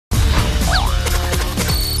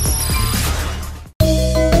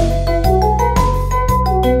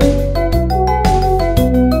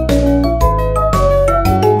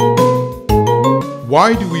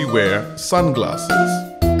Why do we wear sunglasses?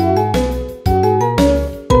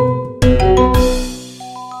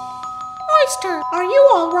 Oyster, are you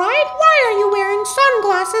all right? Why are you wearing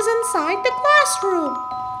sunglasses inside the classroom?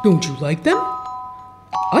 Don't you like them?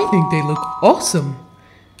 I think they look awesome.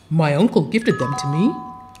 My uncle gifted them to me.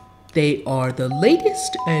 They are the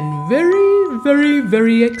latest and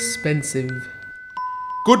very expensive.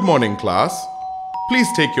 Good morning, class. Please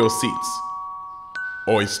take your seats.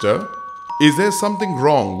 Oyster, is there something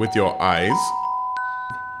wrong with your eyes?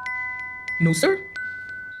 No, sir?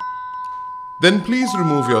 Then please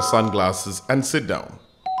remove your sunglasses and sit down.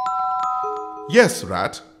 Yes,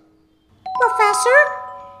 Rat. Professor,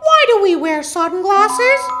 why do we wear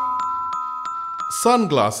sunglasses?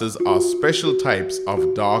 Sunglasses are special types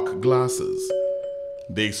of dark glasses.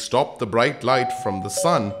 They stop the bright light from the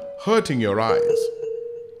sun hurting your eyes.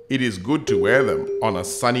 It is good to wear them on a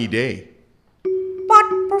sunny day. But,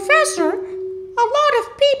 Professor, a lot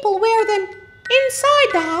of people wear them inside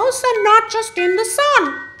the house and not just in the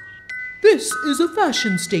sun. This is a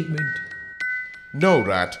fashion statement. No,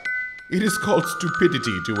 Rat. It is called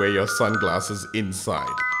stupidity to wear your sunglasses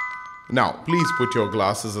inside. Now, please put your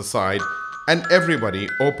glasses aside and everybody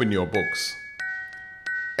open your books.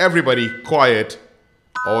 Everybody quiet.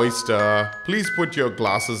 Oyster, please put your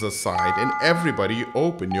glasses aside and everybody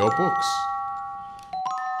open your books.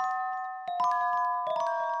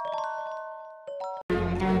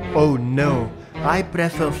 Oh no, I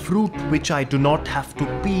prefer fruit which I do not have to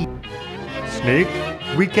peel. Snake,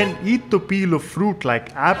 we can eat the peel of fruit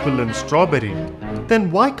like apple and strawberry.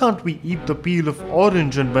 Then why can't we eat the peel of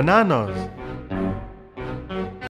orange and bananas?